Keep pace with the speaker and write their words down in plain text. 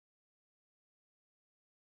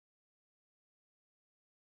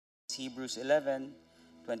Hebrews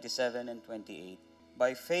 11:27 and 28.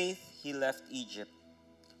 By faith he left Egypt,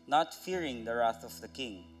 not fearing the wrath of the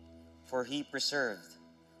king, for he persevered,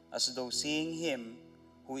 as though seeing him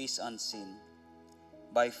who is unseen.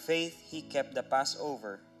 By faith he kept the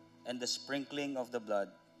Passover and the sprinkling of the blood,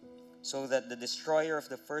 so that the destroyer of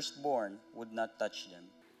the firstborn would not touch them.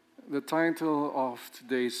 The title of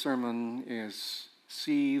today's sermon is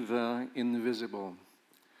See the Invisible.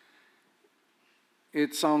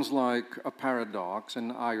 It sounds like a paradox,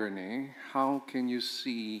 an irony. How can you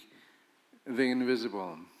see the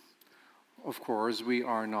invisible? Of course, we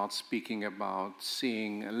are not speaking about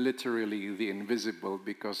seeing literally the invisible,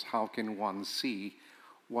 because how can one see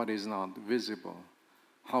what is not visible?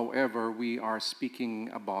 However, we are speaking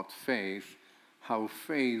about faith, how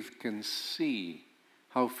faith can see,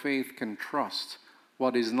 how faith can trust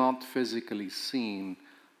what is not physically seen,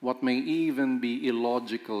 what may even be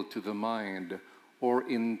illogical to the mind, or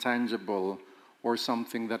intangible, or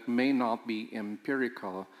something that may not be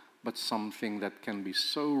empirical, but something that can be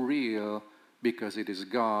so real because it is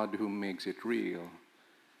God who makes it real.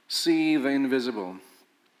 See the invisible.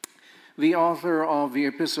 The author of the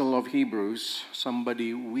Epistle of Hebrews,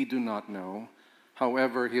 somebody we do not know,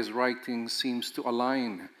 however, his writing seems to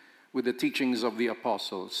align with the teachings of the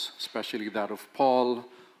apostles, especially that of Paul,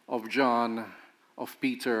 of John, of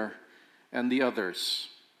Peter, and the others.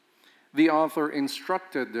 The author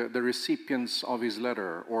instructed the recipients of his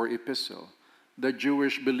letter or epistle, the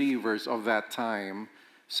Jewish believers of that time,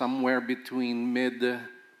 somewhere between mid-AD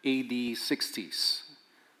 60s.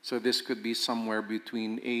 So this could be somewhere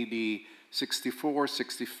between AD 64,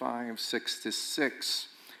 65, 66.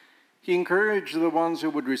 He encouraged the ones who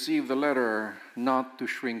would receive the letter not to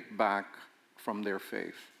shrink back from their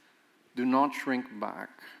faith. Do not shrink back.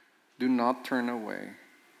 Do not turn away.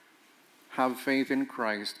 Have faith in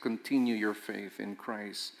Christ. Continue your faith in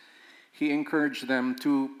Christ. He encouraged them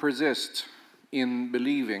to persist in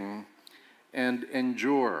believing and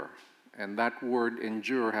endure. And that word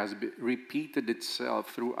endure has repeated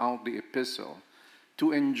itself throughout the epistle.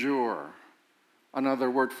 To endure. Another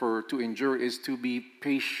word for to endure is to be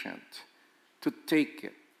patient. To take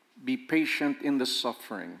it. Be patient in the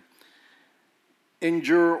suffering.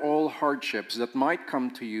 Endure all hardships that might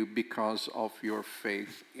come to you because of your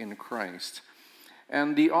faith in Christ.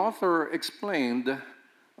 And the author explained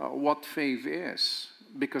what faith is,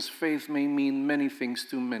 because faith may mean many things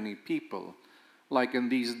to many people. Like in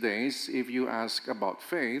these days, if you ask about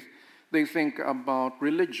faith, they think about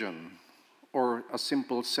religion or a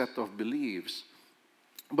simple set of beliefs.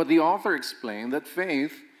 But the author explained that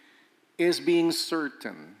faith is being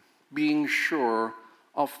certain, being sure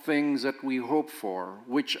of things that we hope for,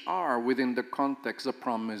 which are within the context of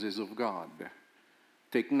promises of God.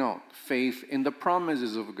 Take note, faith in the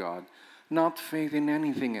promises of God, not faith in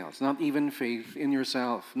anything else, not even faith in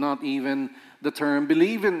yourself, not even the term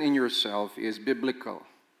believing in yourself is biblical.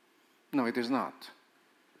 No, it is not.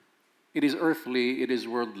 It is earthly, it is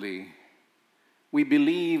worldly. We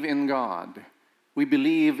believe in God. We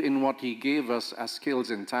believe in what He gave us as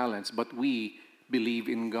skills and talents, but we believe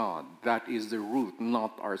in God. That is the root,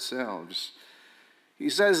 not ourselves. He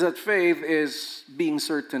says that faith is being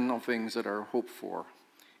certain of things that are hoped for.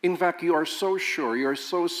 In fact, you are so sure, you are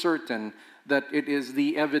so certain that it is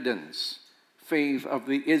the evidence. Faith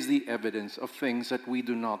is the evidence of things that we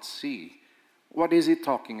do not see. What is it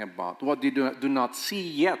talking about? What we do not see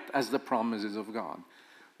yet as the promises of God.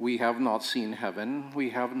 We have not seen heaven. We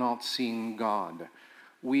have not seen God.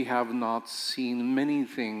 We have not seen many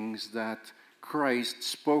things that Christ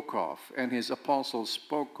spoke of and His apostles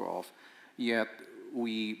spoke of, yet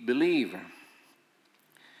we believe.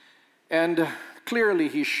 And clearly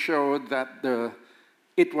He showed that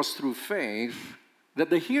it was through faith that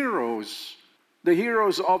the heroes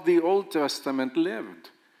of the Old Testament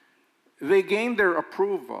lived. They gained their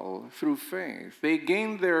approval through faith. They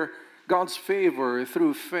gained God's favor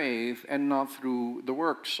through faith and not through the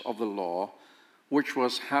works of the law, which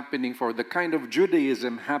was happening for the kind of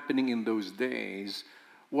Judaism happening in those days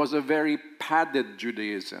was a very padded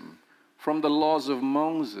Judaism. From the laws of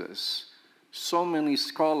Moses, so many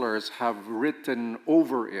scholars have written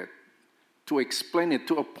over it to explain it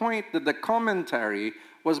to a point that the commentary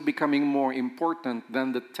was becoming more important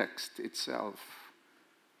than the text itself,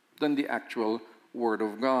 than the actual Word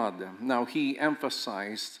of God. Now, he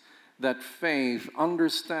emphasized that faith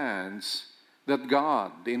understands that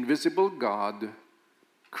God, the invisible God,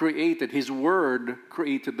 created, His Word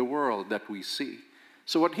created the world that we see.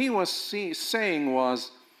 So what he was saying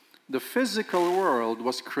was the physical world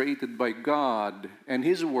was created by God and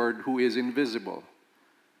His Word who is invisible.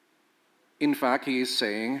 In fact, he is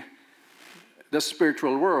saying the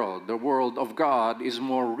spiritual world, the world of God, is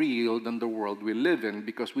more real than the world we live in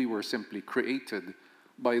because we were simply created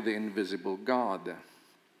by the invisible God.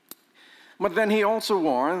 But then he also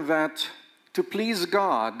warned that to please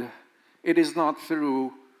God, it is not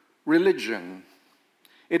through religion.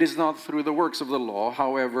 It is not through the works of the law.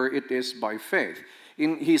 However, it is by faith.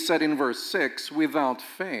 He said in verse 6, without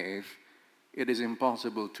faith, it is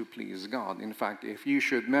impossible to please God. In fact, if you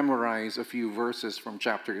should memorize a few verses from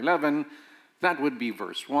chapter 11, that would be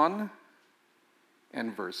verse 1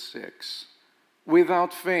 and verse 6.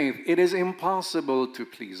 Without faith, it is impossible to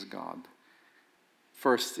please God.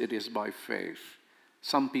 First, it is by faith.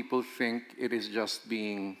 Some people think it is just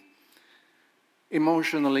being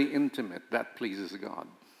emotionally intimate that pleases God.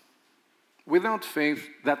 Without faith,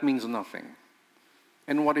 that means nothing.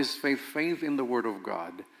 And what is faith? Faith in the Word of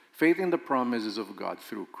God. Faith in the promises of God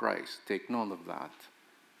through Christ. Take note of that.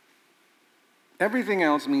 Everything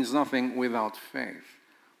else means nothing without faith.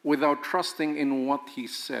 Without trusting in what He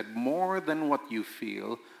said, more than what you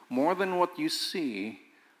feel, more than what you see,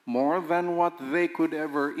 more than what they could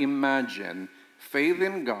ever imagine. Faith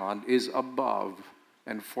in God is above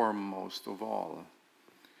and foremost of all.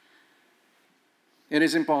 It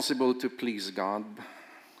is impossible to please God.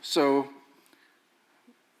 So,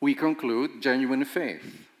 we conclude genuine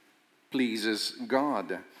faith pleases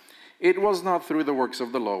God. It was not through the works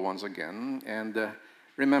of the law once again. And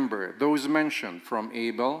remember, those mentioned from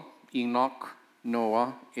Abel, Enoch,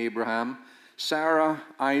 Noah, Abraham, Sarah,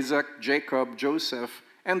 Isaac, Jacob, Joseph,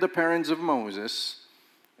 and the parents of Moses,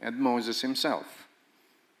 and Moses himself.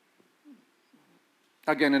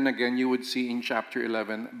 Again and again, you would see in chapter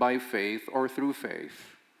 11, by faith or through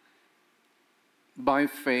faith. By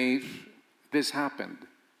faith, this happened.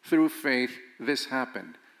 Through faith, this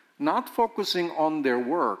happened. Not focusing on their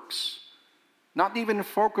works, not even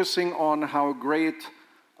focusing on how great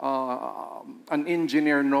an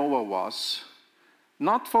engineer Noah was,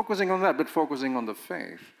 not focusing on that, but focusing on the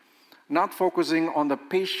faith. Not focusing on the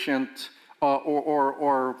patient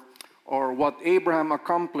or what Abraham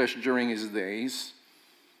accomplished during his days,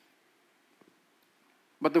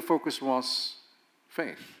 but the focus was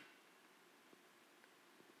faith.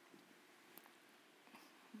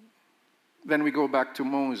 Then we go back to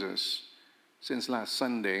Moses. Since last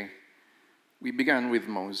Sunday, we began with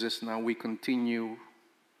Moses. Now we continue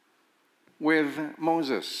with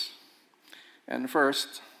Moses. And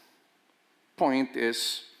first point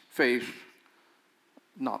is faith,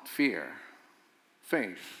 not fear.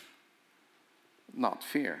 Faith, not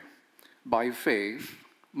fear. By faith,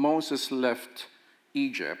 Moses left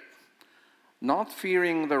Egypt, not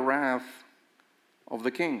fearing the wrath of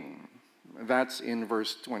the king. That's in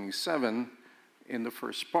verse 27 in the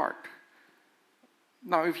first part.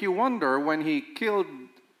 Now, if you wonder, when he killed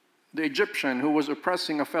the Egyptian who was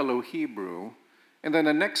oppressing a fellow Hebrew, and then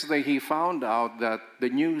the next day he found out that the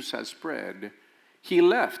news has spread, he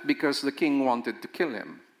left because the king wanted to kill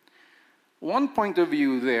him. One point of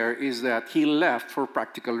view there is that he left for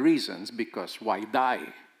practical reasons, because why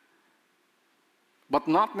die? But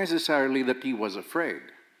not necessarily that he was afraid.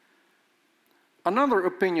 Another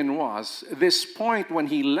opinion was, this point when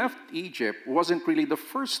he left Egypt wasn't really the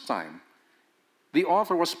first time. The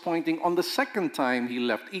author was pointing on the second time he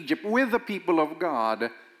left Egypt with the people of God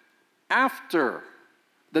after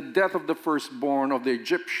the death of the firstborn of the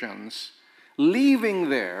Egyptians, leaving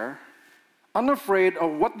there, unafraid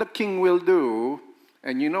of what the king will do.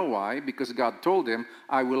 And you know why? Because God told him,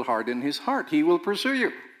 I will harden his heart. He will pursue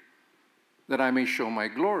you, that I may show my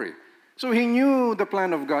glory. So he knew the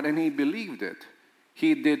plan of God and he believed it.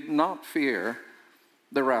 He did not fear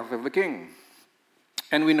the wrath of the king.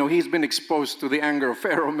 And we know he's been exposed to the anger of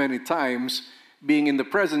Pharaoh many times, being in the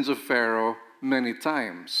presence of Pharaoh many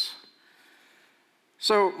times.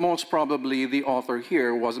 So most probably the author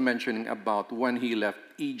here was mentioning about when he left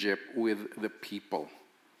Egypt with the people.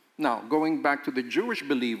 Now, going back to the Jewish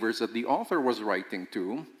believers that the author was writing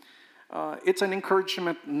to, it's an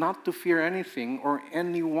encouragement not to fear anything or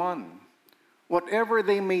anyone. Whatever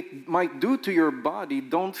they might do to your body,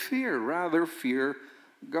 don't fear. Rather, fear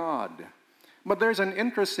God. But there's an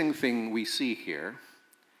interesting thing we see here.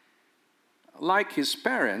 Like his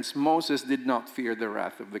parents, Moses did not fear the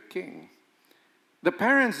wrath of the king. The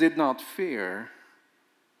parents did not fear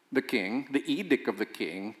the king, the edict of the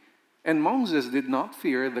king, and Moses did not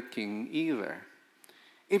fear the king either.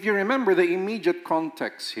 If you remember the immediate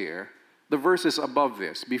context here, the verses above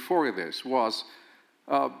this, before this, was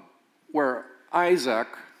where Isaac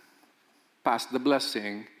passed the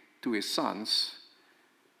blessing to his sons,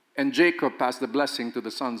 and Jacob passed the blessing to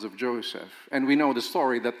the sons of Joseph. And we know the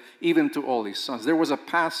story that even to all his sons, there was a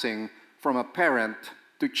passing from a parent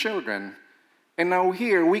to children. And now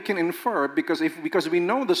here we can infer, because we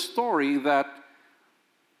know the story, that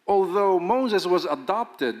although Moses was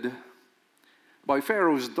adopted by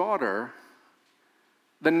Pharaoh's daughter,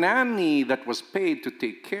 the nanny that was paid to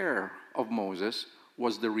take care of Moses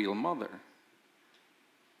was the real mother.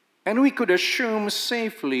 And we could assume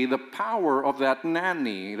safely the power of that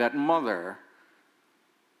nanny, that mother,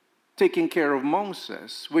 taking care of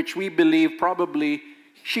Moses, which we believe probably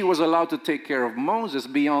she was allowed to take care of Moses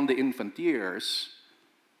beyond the infant years,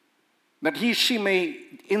 that she may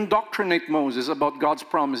indoctrinate Moses about God's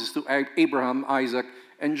promises to Abraham, Isaac,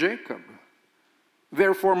 and Jacob.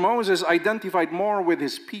 Therefore, Moses identified more with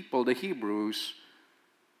his people, the Hebrews,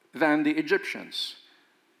 than the Egyptians.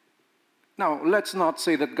 Now, let's not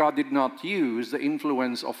say that God did not use the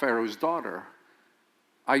influence of Pharaoh's daughter.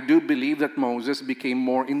 I do believe that Moses became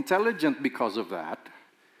more intelligent because of that.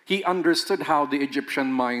 He understood how the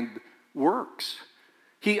Egyptian mind works.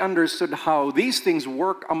 He understood how these things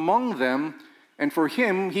work among them, and for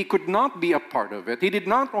him, he could not be a part of it. He did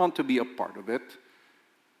not want to be a part of it.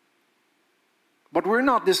 But we're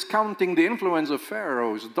not discounting the influence of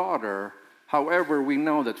Pharaoh's daughter. However, we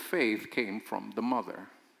know that faith came from the mother.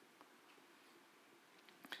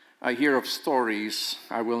 I hear of stories,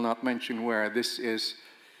 I will not mention where, this is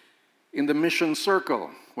in the mission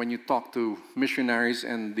circle, when you talk to missionaries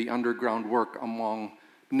and the underground work among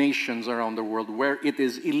nations around the world, where it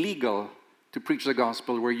is illegal to preach the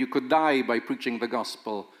gospel, where you could die by preaching the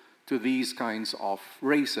gospel to these kinds of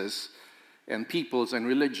races and peoples and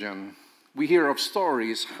religion. We hear of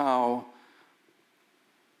stories how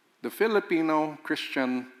the Filipino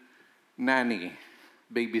Christian nanny,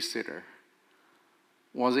 babysitter,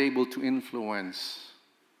 was able to influence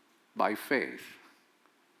by faith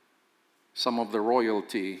some of the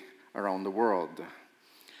royalty around the world.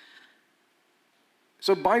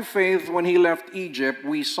 So by faith, when he left Egypt,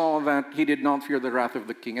 we saw that he did not fear the wrath of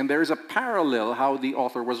the king. And there is a parallel how the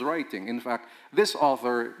author was writing. In fact, this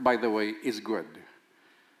author, by the way, is good.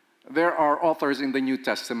 There are authors in the New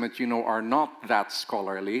Testament, are not that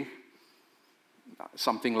scholarly.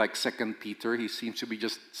 Something like 2 Peter, he seems to be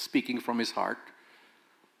just speaking from his heart.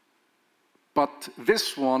 But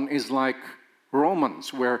this one is like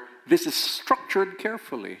Romans, where this is structured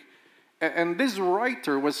carefully. And this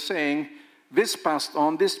writer was saying, this passed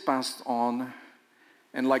on,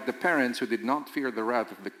 and like the parents who did not fear the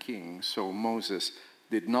wrath of the king, so Moses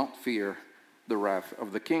did not fear the wrath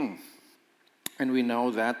of the king. And we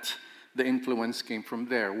know that the influence came from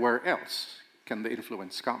there. Where else can the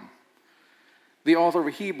influence come? The author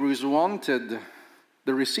of Hebrews wanted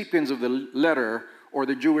the recipients of the letter, or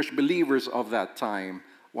the Jewish believers of that time,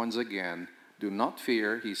 once again, do not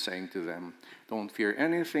fear, he's saying to them, don't fear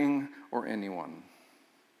anything or anyone.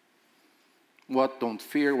 Don't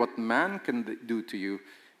fear what man can do to you.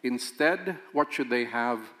 Instead, what should they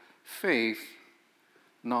have? Faith,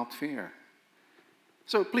 not fear.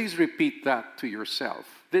 So please repeat that to yourself.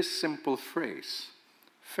 This simple phrase,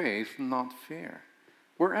 faith, not fear.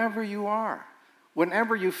 Wherever you are,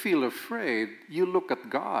 whenever you feel afraid, you look at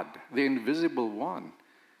God, the invisible one,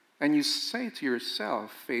 and you say to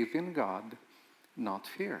yourself, faith in God, not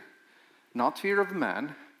fear. Not fear of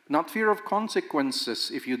man, not fear of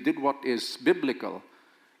consequences if you did what is biblical.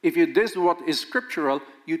 If you did what is scriptural,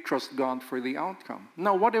 you trust God for the outcome.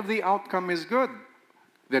 Now, what if the outcome is good?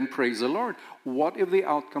 Then praise the Lord. What if the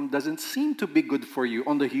outcome doesn't seem to be good for you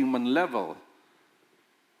on the human level?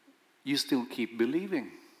 You still keep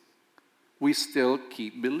believing. We still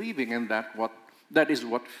keep believing, and that is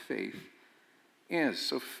what faith is.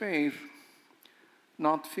 So faith,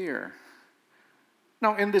 not fear.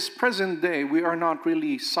 Now, in this present day, we are not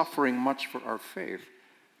really suffering much for our faith.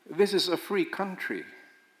 This is a free country.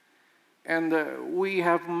 And we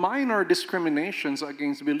have minor discriminations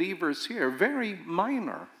against believers here, very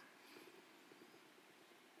minor.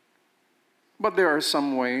 But there are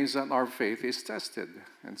some ways that our faith is tested.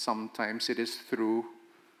 And sometimes it is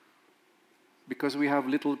because we have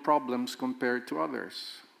little problems compared to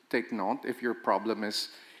others. Take note, if your problem is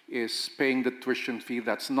paying the tuition fee,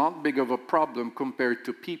 that's not big of a problem compared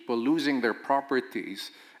to people losing their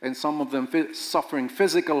properties and some of them suffering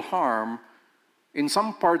physical harm. In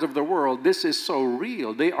some parts of the world, this is so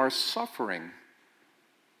real. They are suffering.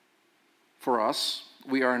 For us,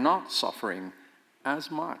 we are not suffering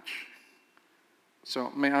as much.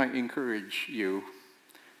 So may I encourage you,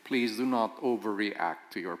 please do not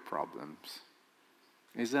overreact to your problems.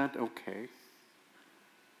 Is that okay?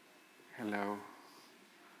 Hello?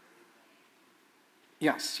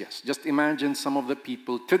 Yes. Just imagine some of the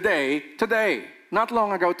people today, not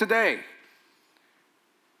long ago, today,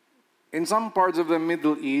 in some parts of the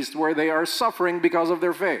Middle East where they are suffering because of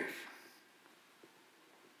their faith.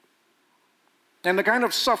 And the kind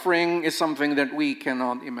of suffering is something that we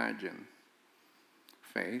cannot imagine.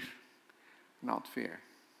 Faith, not fear.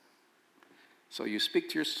 So you speak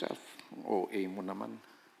to yourself, oh, mo naman.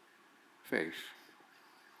 Faith,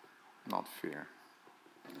 not fear.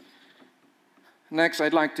 Next,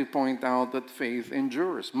 I'd like to point out that faith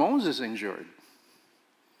endures. Moses endured.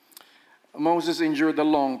 Moses endured the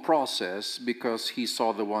long process because he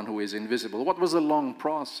saw the one who is invisible. What was the long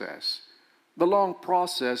process? The long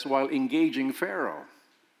process while engaging Pharaoh.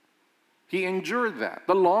 He endured that.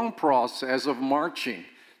 The long process of marching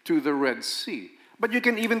to the Red Sea. But you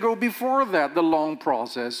can even go before that, the long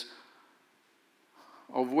process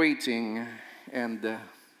of waiting and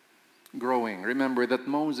growing. Remember that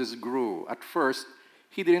Moses grew. At first,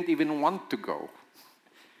 he didn't even want to go.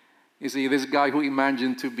 You see, this guy who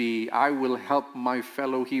imagined to be, I will help my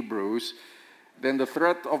fellow Hebrews. Then the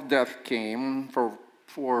threat of death came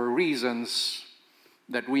for reasons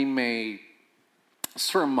that we may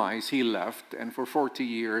surmise. He left, and for 40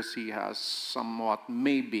 years he has somewhat,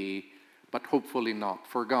 maybe, but hopefully not,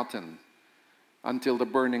 forgotten. Until the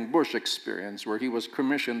burning bush experience, where he was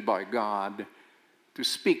commissioned by God to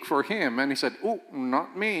speak for him. And he said, oh,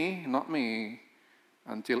 not me, not me.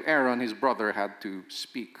 Until Aaron, his brother, had to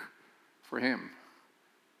speak for him.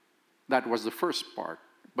 That was the first part.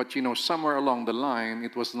 But you know, somewhere along the line,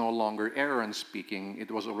 it was no longer Aaron speaking. It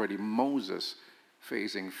was already Moses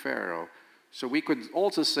facing Pharaoh. So we could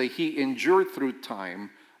also say he endured through time,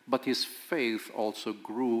 but his faith also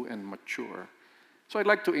grew and matured. So I'd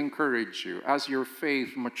like to encourage you, as your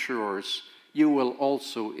faith matures, you will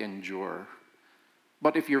also endure.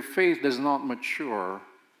 But if your faith does not mature,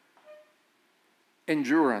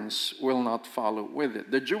 endurance will not follow with it.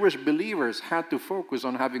 The Jewish believers had to focus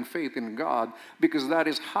on having faith in God because that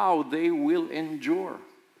is how they will endure.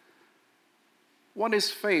 What is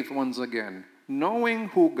faith, once again? Knowing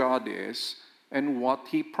who God is and what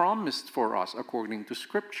He promised for us according to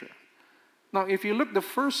Scripture. Now, if you look, the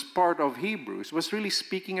first part of Hebrews was really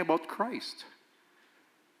speaking about Christ.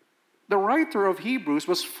 The writer of Hebrews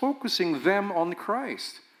was focusing them on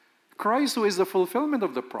Christ. Christ who is the fulfillment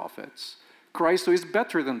of the prophets. Christ who is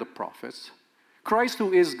better than the prophets. Christ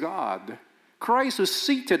who is God. Christ who is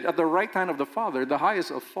seated at the right hand of the Father, the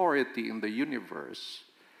highest authority in the universe.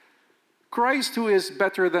 Christ who is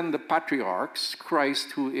better than the patriarchs.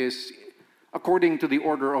 Christ who is according to the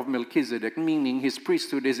order of Melchizedek, meaning his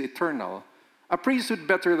priesthood is eternal. A priesthood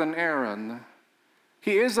better than Aaron.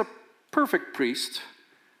 He is a perfect priest,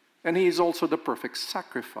 and he is also the perfect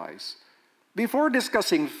sacrifice. Before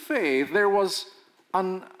discussing faith, there was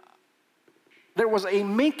a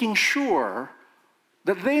making sure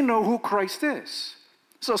that they know who Christ is.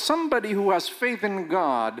 So somebody who has faith in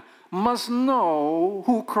God must know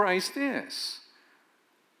who Christ is.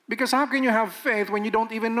 Because how can you have faith when you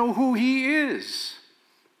don't even know who He is?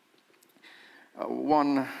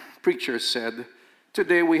 One preacher said,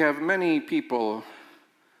 today we have many people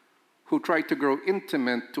who try to grow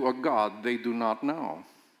intimate to a God they do not know.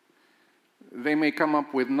 They may come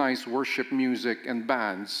up with nice worship music and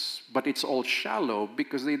bands, but it's all shallow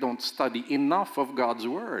because they don't study enough of God's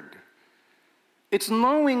Word. It's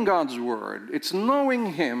knowing God's Word, it's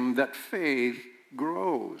knowing Him that faith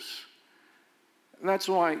grows. That's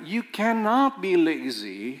why you cannot be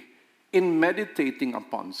lazy in meditating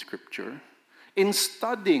upon Scripture, in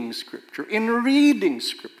studying Scripture, in reading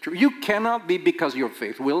Scripture. You cannot be, because your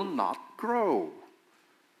faith will not grow.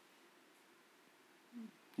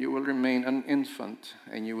 You will remain an infant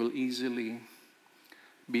and you will easily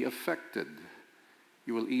be affected.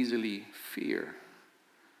 You will easily fear.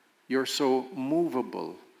 You're so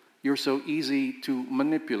movable. You're so easy to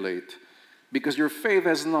manipulate. Because your faith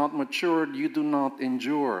has not matured, you do not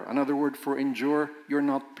endure. Another word for endure, you're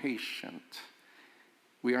not patient.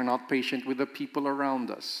 We are not patient with the people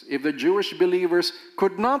around us. If the Jewish believers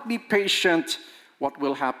could not be patient, what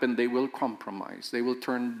will happen? They will compromise. They will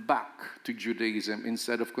turn back to Judaism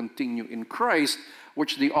instead of continue in Christ,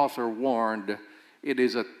 which the author warned, it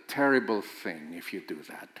is a terrible thing if you do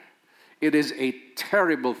that. It is a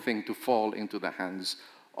terrible thing to fall into the hands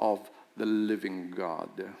of the living God.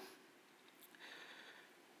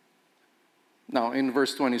 Now, in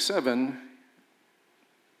verse 27,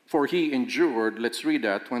 for he endured, let's read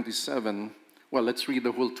that, 27. Well, let's read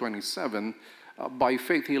the whole 27. By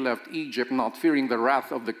faith he left Egypt, not fearing the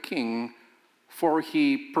wrath of the king, for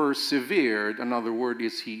he persevered. Another word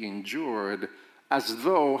is he endured, as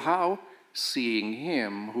though, how? Seeing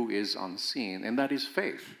him who is unseen. And that is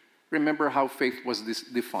faith. Remember how faith was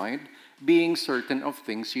defined? Being certain of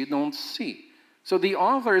things you don't see. So the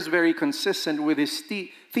author is very consistent with his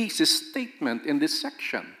thesis statement in this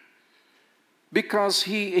section. Because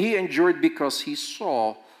he endured because he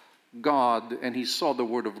saw God and he saw the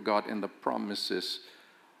Word of God and the promises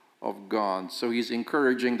of God. So he's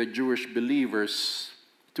encouraging the Jewish believers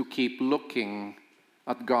to keep looking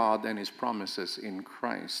at God and his promises in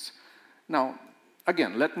Christ. Now,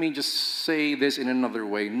 again, let me just say this in another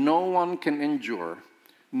way. No one can endure,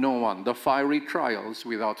 no one, the fiery trials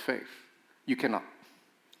without faith. You cannot.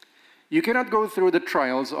 You cannot go through the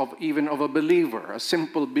trials of even of a believer, a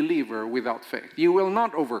simple believer, without faith. You will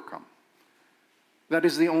not overcome. That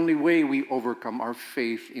is the only way we overcome, our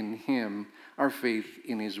faith in him, our faith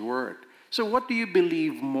in his word. So what do you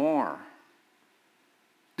believe more?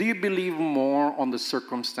 Do you believe more on the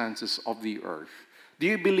circumstances of the earth? Do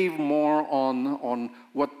you believe more on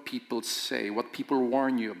what people say, what people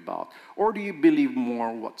warn you about? Or do you believe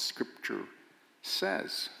more what Scripture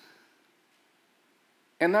says?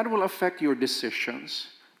 And that will affect your decisions,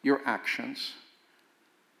 your actions.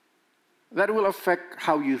 That will affect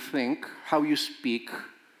how you think, how you speak.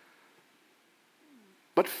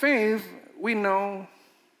 But faith, we know,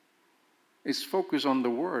 is focused on the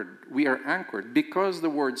Word. We are anchored. Because the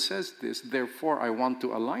Word says this, therefore I want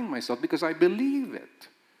to align myself because I believe it.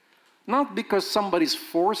 Not because somebody's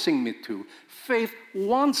forcing me to. Faith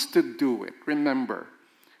wants to do it. Remember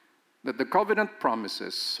that the covenant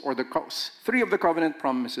promises, or three of the covenant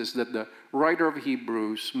promises that the writer of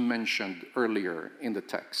Hebrews mentioned earlier in the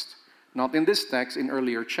text. Not in this text, in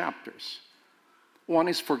earlier chapters. One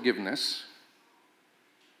is forgiveness.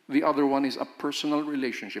 The other one is a personal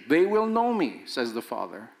relationship. They will know me, says the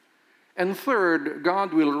Father. And third,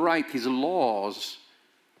 God will write his laws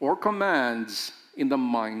or commands in the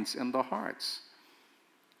minds and the hearts.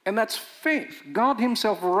 And that's faith. God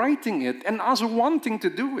himself writing it and us wanting to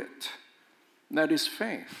do it. That is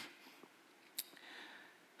faith.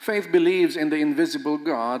 Faith believes in the invisible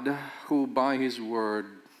God who by his word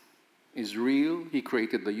is real. He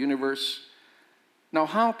created the universe. Now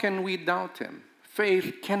how can we doubt him?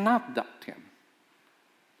 Faith cannot doubt him.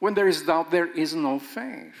 When there is doubt, there is no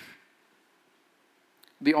faith.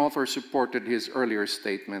 The author supported his earlier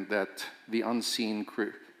statement that the unseen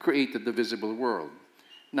created the visible world.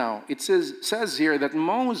 Now, it says here that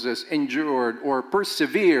Moses endured or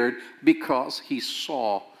persevered because he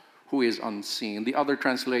saw who is unseen. The other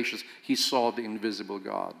translations, he saw the invisible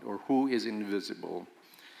God, or who is invisible.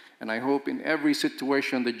 And I hope in every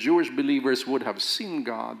situation the Jewish believers would have seen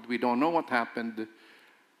God. We don't know what happened.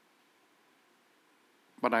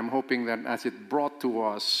 But I'm hoping that as it brought to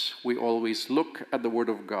us, we always look at the Word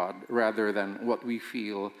of God rather than what we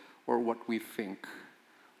feel or what we think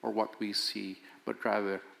or what we see, but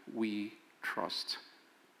rather we trust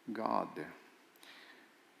God.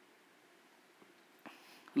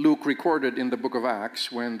 Luke recorded in the book of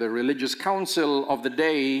Acts when the religious council of the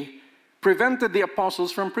day prevented the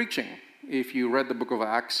apostles from preaching. If you read the book of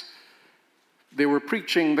Acts, they were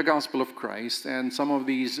preaching the gospel of Christ, and some of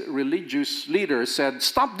these religious leaders said,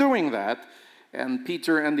 "Stop doing that." And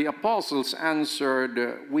Peter and the apostles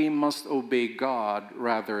answered, "We must obey God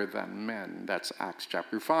rather than men." That's Acts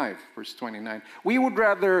chapter 5, verse 29. We would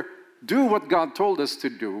rather do what God told us to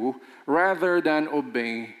do rather than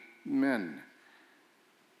obey men.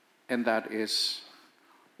 And that is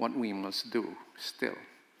what we must do still.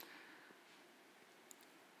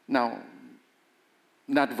 Now,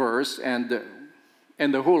 that verse and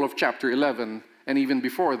the whole of chapter 11, and even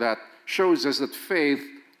before that, shows us that faith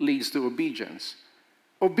leads to obedience.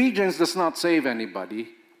 Obedience does not save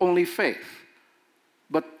anybody, only faith.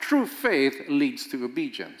 But true faith leads to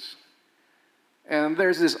obedience. And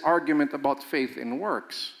there's this argument about faith in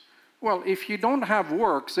works. Well, if you don't have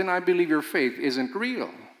works, then I believe your faith isn't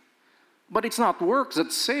real. But it's not works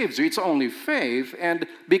that saves you, it's only faith. And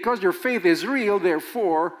because your faith is real,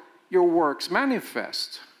 therefore, your works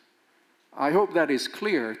manifest. I hope that is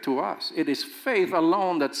clear to us. It is faith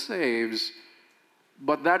alone that saves,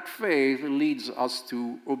 but that faith leads us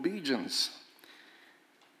to obedience.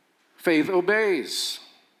 Faith obeys.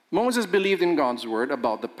 Moses believed in God's word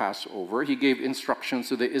about the Passover. He gave instructions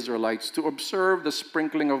to the Israelites to observe the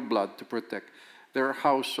sprinkling of blood to protect their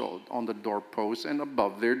household on the doorpost and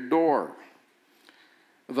above their door.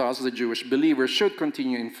 Thus, the Jewish believers should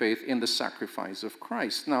continue in faith in the sacrifice of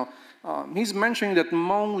Christ. Now, he's mentioning that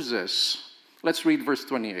Moses, let's read verse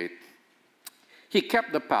 28. He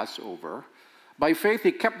kept the Passover. By faith,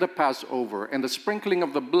 he kept the Passover and the sprinkling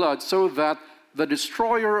of the blood so that the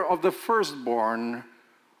destroyer of the firstborn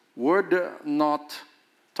would not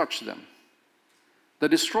touch them. The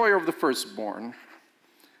destroyer of the firstborn,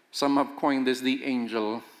 some have coined this the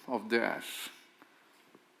angel of death.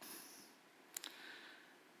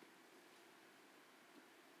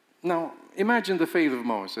 Now, imagine the faith of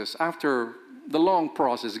Moses. After the long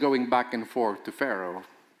process going back and forth to Pharaoh.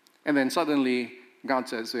 And then suddenly God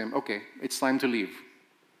says to him, okay, it's time to leave.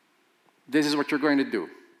 This is what you're going to do.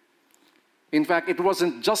 In fact, it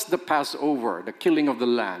wasn't just the Passover, the killing of the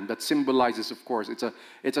lamb, that symbolizes, of course,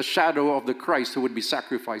 it's a shadow of the Christ who would be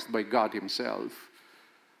sacrificed by God himself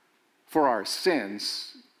for our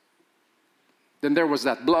sins. Then there was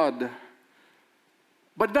that blood.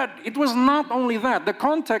 But it was not only that. The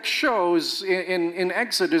context shows in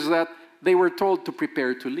Exodus that they were told to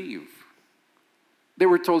prepare to leave. They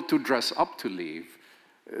were told to dress up to leave.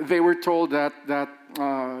 They were told that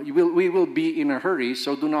we will be in a hurry,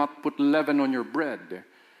 so do not put leaven on your bread.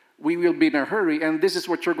 We will be in a hurry, and this is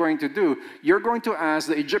what you're going to do. You're going to ask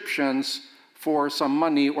the Egyptians for some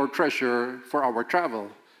money or treasure for our travel.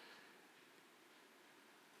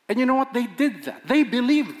 And you know what? They did that. They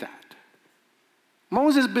believed that.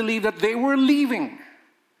 Moses believed that they were leaving.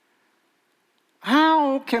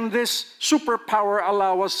 How can this superpower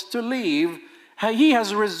allow us to leave? He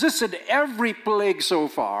has resisted every plague so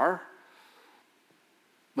far.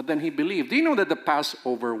 But then he believed. Do you know that the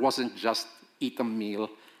Passover wasn't just eat a meal?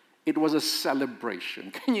 It was a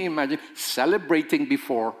celebration. Can you imagine celebrating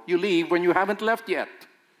before you leave when you haven't left yet?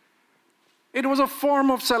 It was a form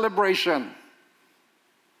of celebration.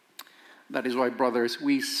 That is why, brothers,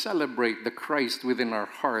 we celebrate the Christ within our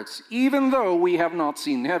hearts, even though we have not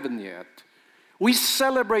seen heaven yet. We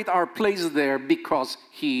celebrate our place there because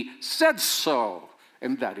he said so,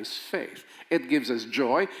 and that is faith. It gives us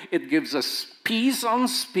joy. It gives us peace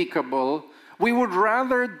unspeakable. We would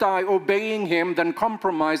rather die obeying him than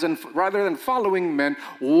compromise, and rather than following men.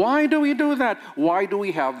 Why do we do that? Why do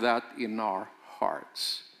we have that in our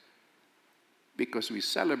hearts? Because we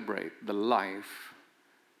celebrate the life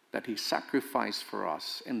that he sacrificed for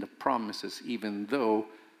us and the promises, even though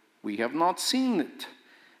we have not seen it.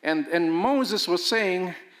 And Moses was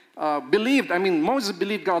saying, Moses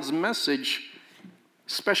believed God's message,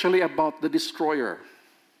 especially about the destroyer,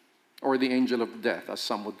 or the angel of death, as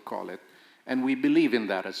some would call it. And we believe in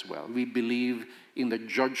that as well. We believe in the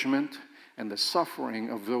judgment and the suffering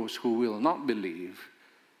of those who will not believe,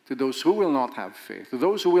 to those who will not have faith, to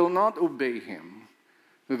those who will not obey him,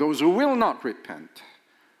 to those who will not repent.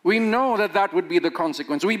 We know that that would be the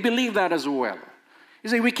consequence. We believe that as well. You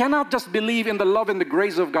see, we cannot just believe in the love and the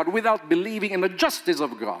grace of God without believing in the justice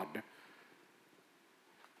of God.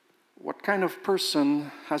 What kind of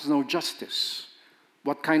person has no justice?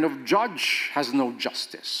 What kind of judge has no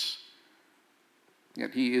justice?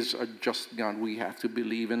 Yet he is a just God. We have to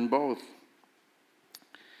believe in both.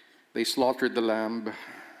 They slaughtered the lamb.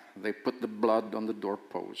 They put the blood on the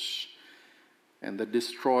doorposts. And the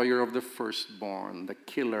destroyer of the firstborn, the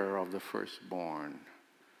killer of the firstborn,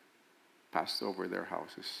 passed over their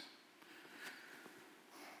houses.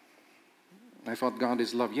 I thought God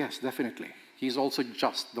is love. Yes, definitely. He's also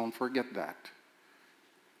just. Don't forget that.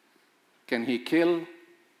 Can he kill?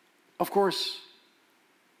 Of course.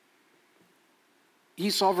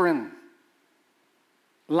 He's sovereign.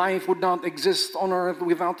 Life would not exist on earth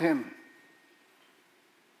without him.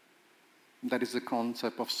 That is the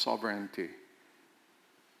concept of sovereignty.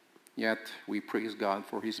 Yet we praise God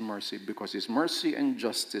for his mercy, because his mercy and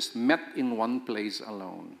justice met in one place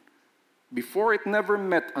alone. Before it never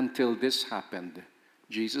met until this happened,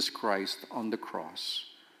 Jesus Christ on the cross.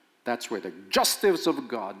 That's where the justice of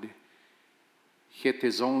God hit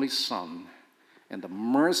his only Son, and the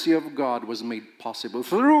mercy of God was made possible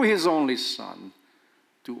through his only Son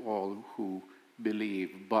to all who believe.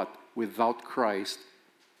 But without Christ,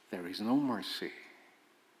 there is no mercy.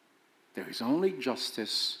 There is only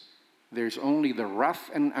justice. There's only the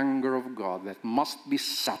wrath and anger of God that must be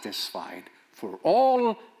satisfied for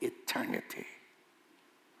all eternity.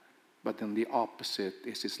 But then the opposite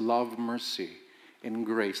is his love, mercy, and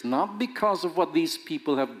grace. Not because of what these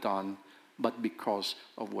people have done, but because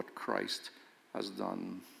of what Christ has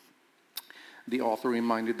done. The author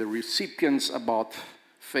reminded the recipients about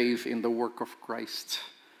faith in the work of Christ,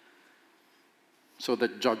 so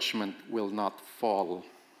that judgment will not fall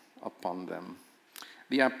upon them.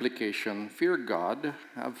 The application, fear God,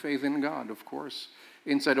 have faith in God, of course.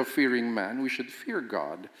 Instead of fearing man, we should fear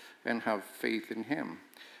God and have faith in him.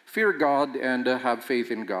 Fear God and have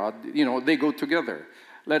faith in God, they go together.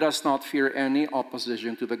 Let us not fear any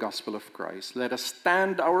opposition to the gospel of Christ. Let us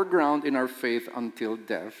stand our ground in our faith until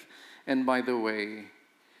death. And by the way,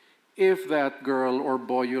 if that girl or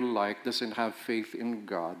boy you like doesn't have faith in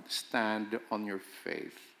God, stand on your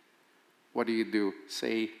faith. What do?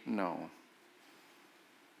 Say no.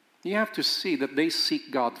 You have to see that they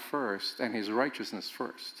seek God first and his righteousness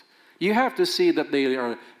first. You have to see that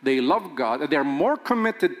they love God, that they're more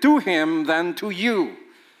committed to him than to you.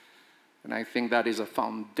 And I think that is a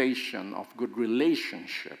foundation of good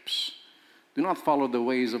relationships. Do not follow the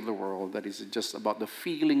ways of the world. That is just about the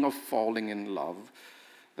feeling of falling in love.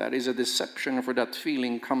 That is a deception, for that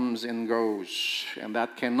feeling comes and goes. And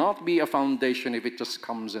that cannot be a foundation if it just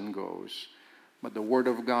comes and goes. But the Word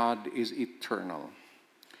of God is eternal.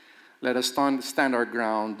 Let us stand our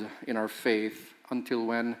ground in our faith until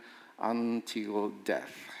when? Until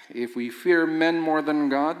death. If we fear men more than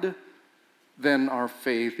God, then our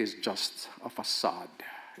faith is just a facade.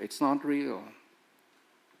 It's not real.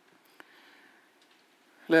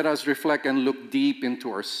 Let us reflect and look deep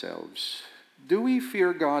into ourselves. Do we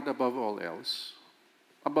fear God above all else?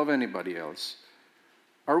 Above anybody else?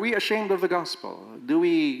 Are we ashamed of the gospel? Do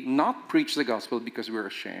we not preach the gospel because we're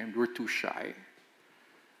ashamed? We're too shy?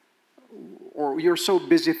 Or you're so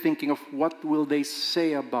busy thinking of what will they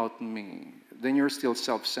say about me? Then you're still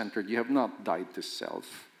self-centered. You have not died to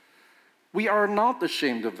self. We are not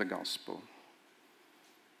ashamed of the gospel.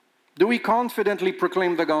 Do we confidently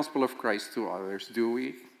proclaim the gospel of Christ to others? Do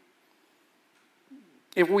we?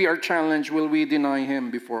 If we are challenged, will we deny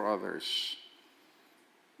Him before others?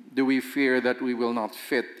 Do we fear that we will not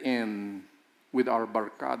fit in with our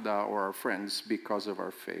barkada or our friends because of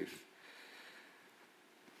our faith?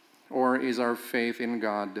 Or is our faith in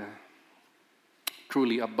God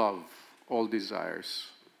truly above all desires?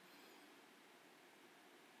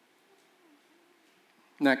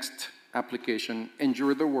 Next application,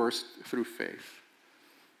 endure the worst through faith.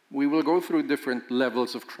 We will go through different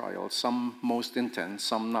levels of trials, some most intense,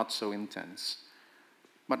 some not so intense.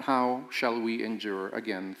 But how shall we endure?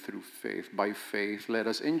 Again, through faith. By faith, let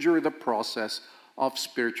us endure the process of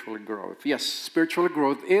spiritual growth. Yes, spiritual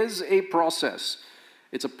growth is a process.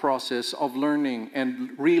 It's a process of learning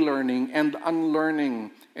and relearning and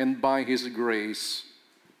unlearning, and by His grace,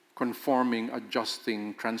 conforming,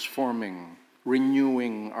 adjusting, transforming,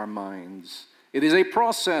 renewing our minds. It is a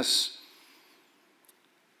process.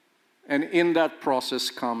 And in that process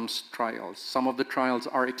comes trials. Some of the trials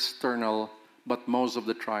are external, but most of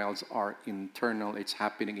the trials are internal. It's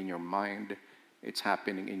happening in your mind. It's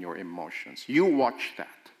happening in your emotions. You watch that.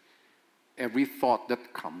 Every thought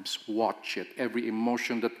that comes, watch it. Every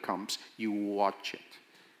emotion that comes, you watch it.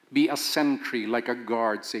 Be a sentry, like a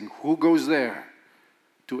guard, saying, who goes there?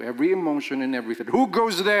 To every emotion and everything. Who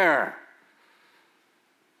goes there?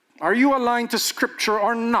 Are you aligned to Scripture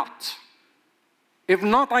or not? If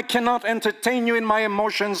not, I cannot entertain you in my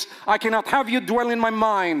emotions. I cannot have you dwell in my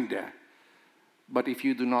mind. But if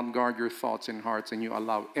you do not guard your thoughts and hearts, and you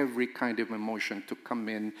allow every kind of emotion to come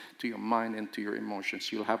in to your mind and to your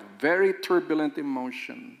emotions, you'll have very turbulent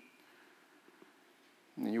emotion.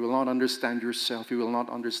 And you will not understand yourself. You will not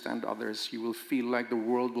understand others. You will feel like the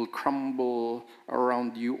world will crumble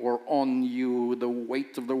around you or on you. The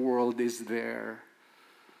weight of the world is there.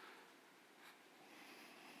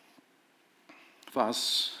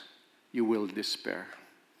 Thus, you will despair.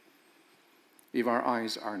 If our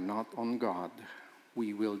eyes are not on God,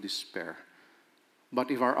 we will despair.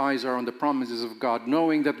 But if our eyes are on the promises of God,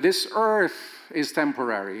 knowing that this earth is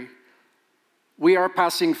temporary, we are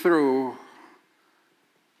passing through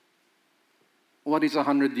what is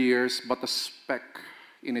 100 years but a speck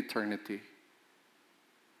in eternity.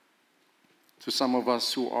 To some of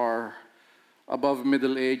us who are above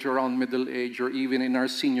middle age, around middle age, or even in our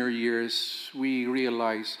senior years, we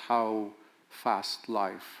realize how fast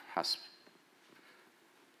life has,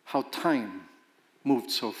 how time moved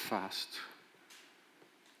so fast.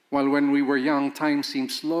 While when we were young, time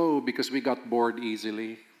seemed slow because we got bored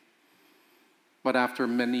easily. But after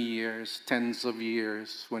many years, tens of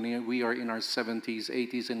years, when we are in our 70s,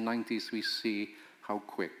 80s, and 90s, we see how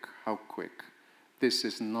quick. This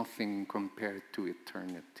is nothing compared to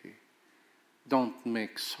eternity. Don't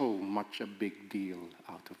make so much a big deal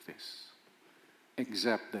out of this,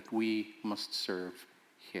 except that we must serve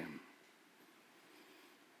Him.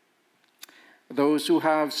 Those who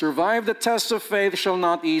have survived the test of faith shall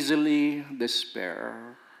not easily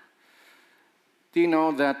despair. Do you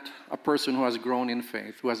know that a person who has grown in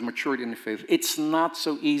faith, who has matured in faith, it's not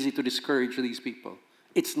so easy to discourage these people.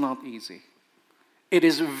 It's not easy. It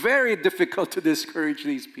is very difficult to discourage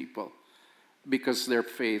these people because their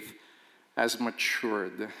faith has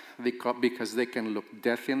matured, because they can look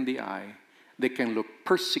death in the eye, they can look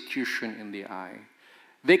persecution in the eye,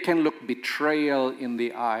 they can look betrayal in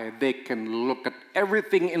the eye, they can look at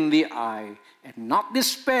everything in the eye and not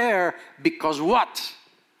despair, because what?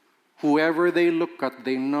 Whoever they look at,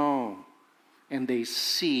 they know and they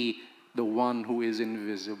see the one who is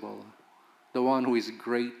invisible, the one who is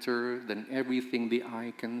greater than everything the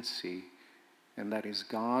eye can see, and that is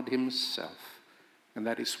God Himself. And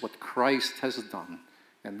that is what Christ has done.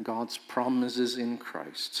 and God's promises in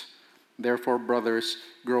Christ. Therefore, brothers,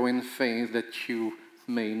 grow in faith that you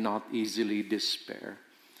may not easily despair.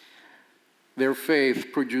 Their faith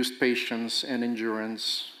produced patience and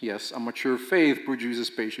endurance. Yes, a mature faith produces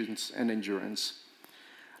patience and endurance.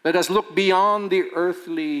 Let us look beyond the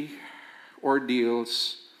earthly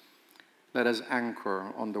ordeals. Let us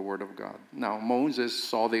anchor on the Word of God. Now, Moses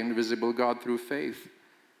saw the invisible God through faith.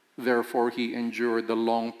 Therefore, he endured the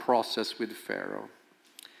long process with Pharaoh.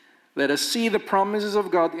 Let us see the promises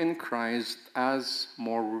of God in Christ as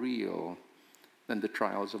more real than the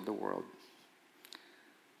trials of the world.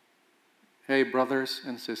 Hey, brothers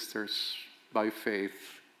and sisters, by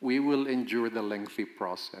faith, we will endure the lengthy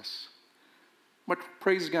process. But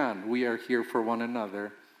praise God, we are here for one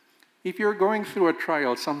another. If you're going through a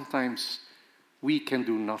trial, sometimes we can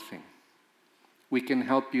do nothing. We can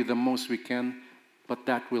help you the most we can, but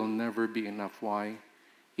that will never be enough. Why?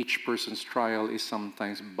 Each person's trial is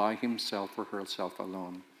sometimes by himself or herself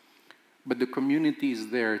alone. But the community is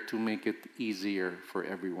there to make it easier for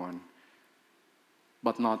everyone.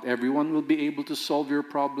 But not everyone will be able to solve your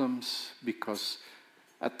problems, because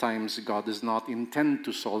at times God does not intend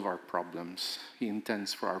to solve our problems. He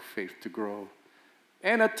intends for our faith to grow.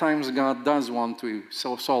 And at times God does want to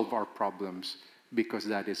solve our problems, because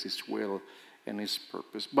that is His will and His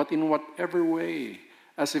purpose. But in whatever way,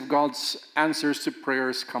 as if God's answers to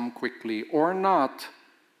prayers come quickly or not,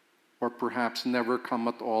 or perhaps never come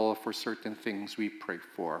at all for certain things we pray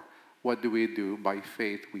for, what do? By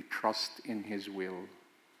faith, we trust in His will.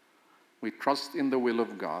 We trust in the will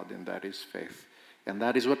of God, and that is faith. And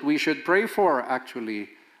that is what we should pray for, actually.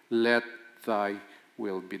 Let thy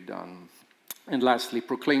will be done. And lastly,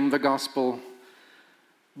 proclaim the gospel.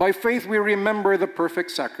 By faith, we remember the perfect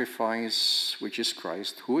sacrifice, which is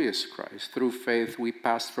Christ. Who is Christ? Through faith, we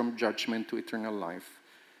pass from judgment to eternal life.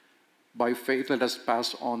 By faith, let us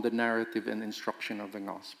pass on the narrative and instruction of the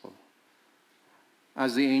gospel.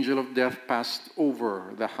 As the angel of death passed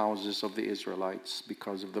over the houses of the Israelites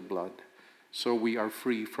because of the blood, so we are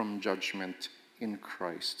free from judgment in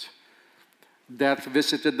Christ. Death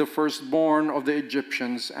visited the firstborn of the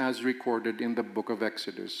Egyptians as recorded in the book of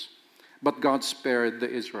Exodus. But God spared the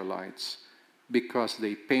Israelites because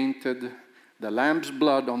they painted the lamb's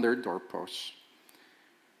blood on their doorposts.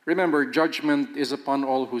 Remember, judgment is upon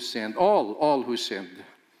all who sinned, all who sinned,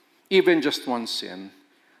 even just one sin.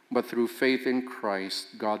 But through faith in Christ,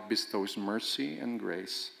 God bestows mercy and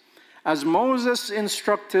grace. As Moses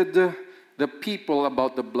instructed the people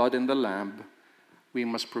about the blood and the lamb, we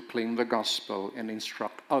must proclaim the gospel and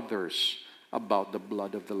instruct others about the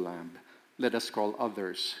blood of the lamb. Let us call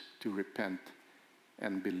others to repent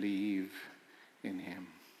and believe in Him.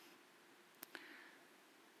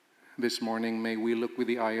 This morning, may we look with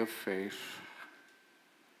the eye of faith.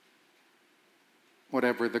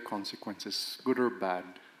 Whatever the consequences, good or bad,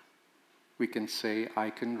 we can say, I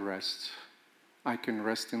can rest. I can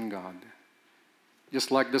rest in God. Just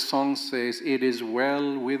like the song says, it is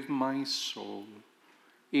well with my soul.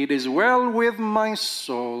 It is well with my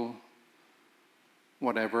soul.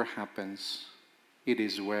 Whatever happens, it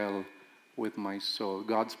is well with my soul.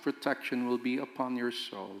 God's protection will be upon your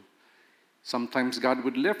soul. Sometimes God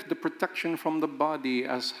would lift the protection from the body,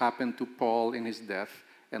 as happened to Paul in his death,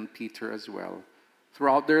 and Peter as well.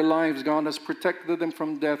 Throughout their lives, God has protected them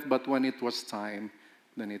from death, but when it was time,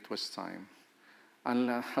 then it was time.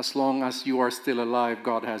 And as long as you are still alive,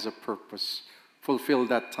 God has a purpose. Fulfill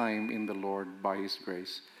that time in the Lord by His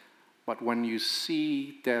grace. But when you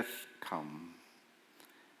see death come,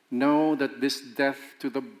 know that this death to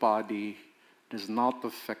the body does not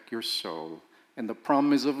affect your soul. And the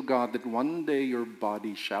promise of God that one day your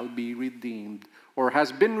body shall be redeemed, or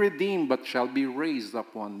has been redeemed but shall be raised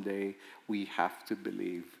up one day, we have to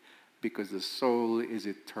believe, because the soul is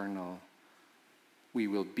eternal. We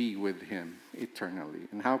will be with Him eternally.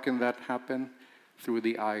 And how can that happen? Through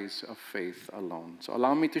the eyes of faith alone. So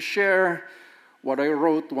allow me to share what I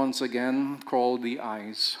wrote once again, called The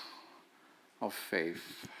Eyes of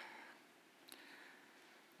Faith.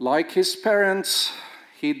 Like his parents,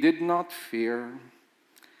 he did not fear.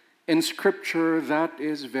 In Scripture, that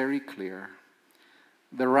is very clear.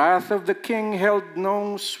 The wrath of the king held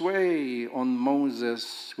no sway on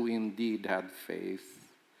Moses, who indeed had faith.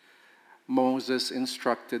 Moses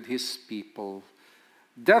instructed his people.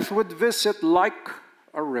 Death would visit like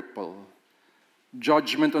a ripple.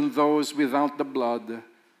 Judgment on those without the blood,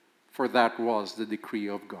 for that was the decree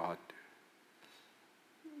of God.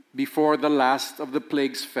 Before the last of the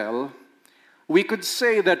plagues fell, we could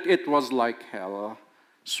say that it was like hell.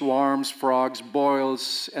 Swarms, frogs,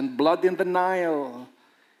 boils, and blood in the Nile.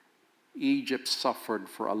 Egypt suffered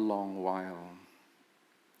for a long while.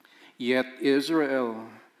 Yet Israel,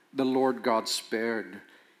 the Lord God spared.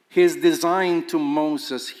 His design to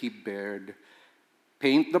Moses he bared.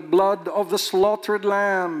 Paint the blood of the slaughtered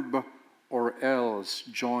lamb, or else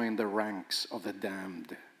join the ranks of the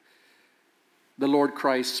damned. The Lord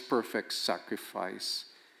Christ's perfect sacrifice,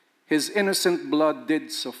 his innocent blood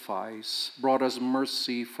did suffice, brought us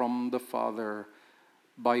mercy from the Father.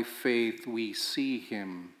 By faith we see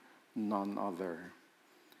him, none other.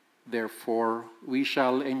 Therefore we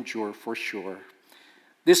shall endure for sure,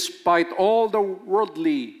 despite all the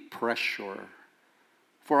worldly pressure.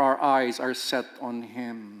 For our eyes are set on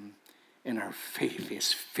him, and our faith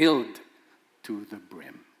is filled to the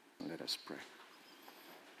brim. Let us pray.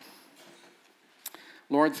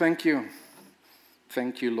 Lord, thank you.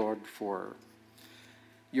 Thank you, Lord, for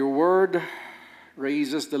your word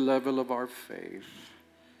raises the level of our faith,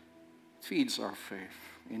 feeds our faith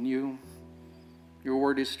in you. Your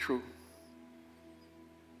word is true.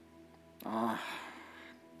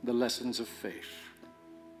 The lessons of faith.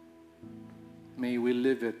 May we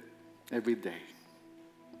live it every day.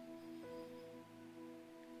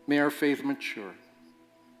 May our faith mature,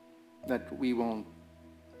 that we won't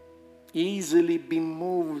easily be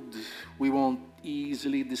moved. We won't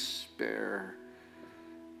easily despair.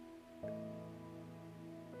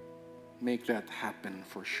 Make that happen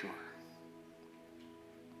for sure.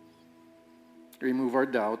 Remove our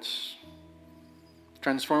doubts.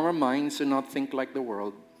 Transform our minds to not think like the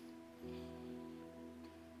world.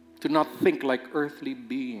 To not think like earthly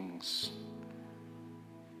beings.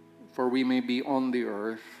 For we may be on the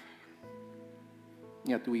earth,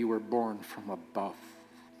 yet we were born from above.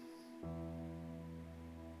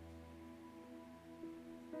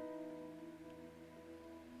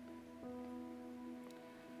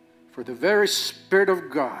 For the very Spirit of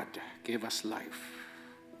God gave us life,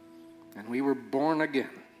 and we were born again.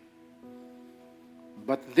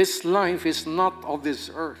 But this life is not of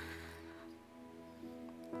this earth.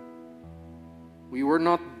 We were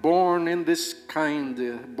not born in this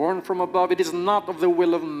kind, born from above. It is not of the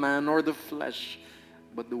will of man or the flesh,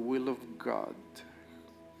 but the will of God.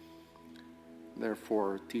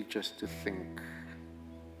 Therefore, teach us to think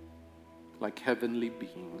like heavenly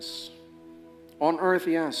beings. On earth,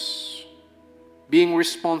 yes. Being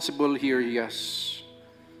responsible here, yes.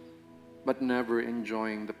 But never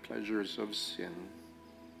enjoying the pleasures of sin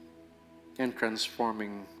and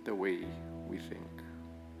transforming the way we think.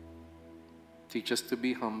 Teach us to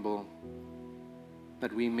be humble,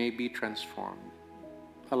 that we may be transformed.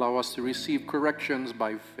 Allow us to receive corrections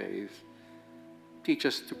by faith. Teach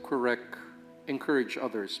us to encourage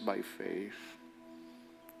others by faith.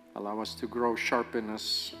 Allow us to grow, sharpen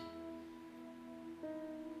us.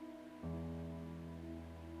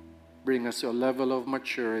 Bring us to a level of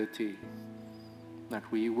maturity that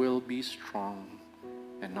we will be strong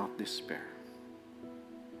and not despair.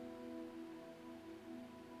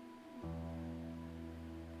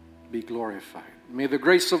 Be glorified. May the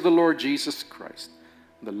grace of the Lord Jesus Christ,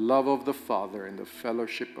 the love of the Father, and the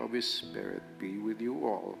fellowship of his Spirit be with you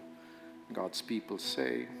all. God's people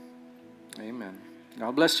say, amen.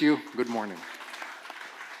 God bless you. Good morning.